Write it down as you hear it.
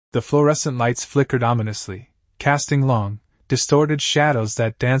The fluorescent lights flickered ominously, casting long, distorted shadows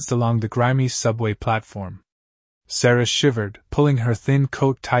that danced along the grimy subway platform. Sarah shivered, pulling her thin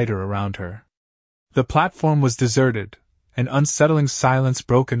coat tighter around her. The platform was deserted, an unsettling silence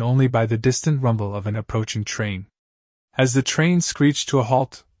broken only by the distant rumble of an approaching train. As the train screeched to a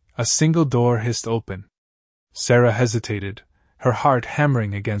halt, a single door hissed open. Sarah hesitated, her heart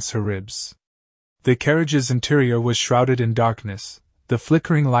hammering against her ribs. The carriage's interior was shrouded in darkness, the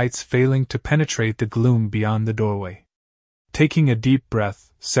flickering lights failing to penetrate the gloom beyond the doorway. Taking a deep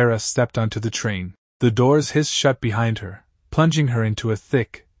breath, Sarah stepped onto the train. The doors hissed shut behind her, plunging her into a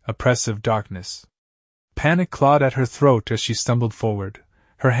thick, oppressive darkness. Panic clawed at her throat as she stumbled forward,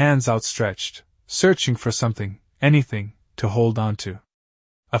 her hands outstretched, searching for something, anything, to hold on to.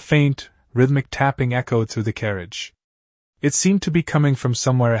 A faint, rhythmic tapping echoed through the carriage. It seemed to be coming from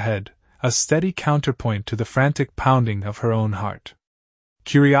somewhere ahead, a steady counterpoint to the frantic pounding of her own heart.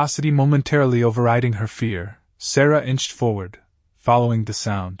 Curiosity momentarily overriding her fear, Sarah inched forward, following the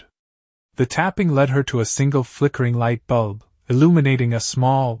sound. The tapping led her to a single flickering light bulb, illuminating a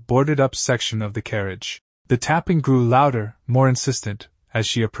small, boarded-up section of the carriage. The tapping grew louder, more insistent, as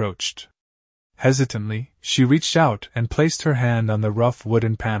she approached. Hesitantly, she reached out and placed her hand on the rough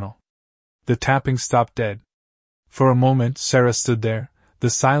wooden panel. The tapping stopped dead. For a moment Sarah stood there, the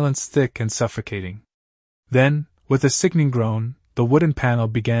silence thick and suffocating. Then, with a sickening groan, the wooden panel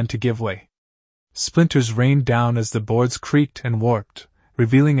began to give way. Splinters rained down as the boards creaked and warped,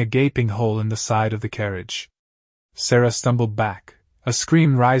 revealing a gaping hole in the side of the carriage. Sarah stumbled back, a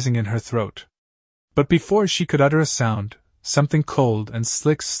scream rising in her throat. But before she could utter a sound, something cold and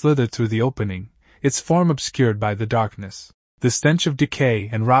slick slithered through the opening, its form obscured by the darkness. The stench of decay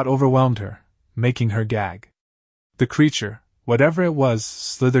and rot overwhelmed her, making her gag. The creature, whatever it was,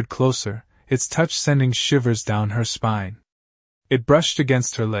 slithered closer, its touch sending shivers down her spine. It brushed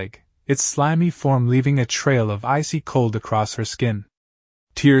against her leg, its slimy form leaving a trail of icy cold across her skin.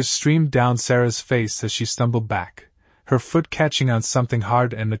 Tears streamed down Sarah's face as she stumbled back, her foot catching on something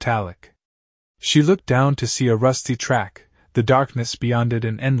hard and metallic. She looked down to see a rusty track, the darkness beyond it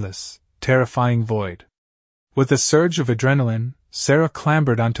an endless, terrifying void. With a surge of adrenaline, Sarah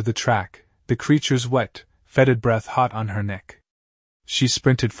clambered onto the track, the creature's wet, fetid breath hot on her neck. She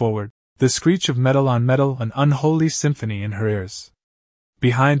sprinted forward, the screech of metal on metal an unholy symphony in her ears.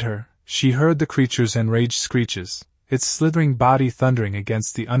 Behind her, she heard the creature's enraged screeches, its slithering body thundering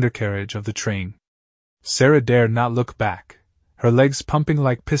against the undercarriage of the train. Sarah dared not look back, her legs pumping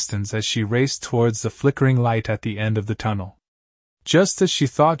like pistons as she raced towards the flickering light at the end of the tunnel. Just as she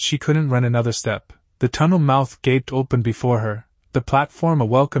thought she couldn't run another step, the tunnel mouth gaped open before her, the platform a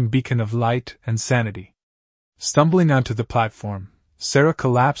welcome beacon of light and sanity. Stumbling onto the platform, Sarah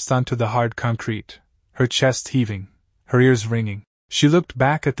collapsed onto the hard concrete, her chest heaving, her ears ringing. She looked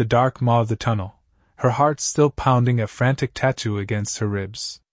back at the dark maw of the tunnel, her heart still pounding a frantic tattoo against her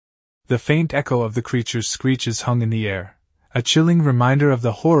ribs. The faint echo of the creature's screeches hung in the air, a chilling reminder of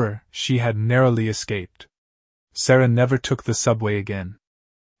the horror she had narrowly escaped. Sarah never took the subway again.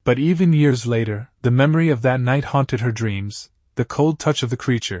 But even years later, the memory of that night haunted her dreams, the cold touch of the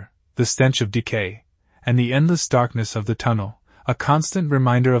creature, the stench of decay, and the endless darkness of the tunnel, a constant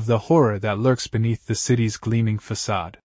reminder of the horror that lurks beneath the city's gleaming facade.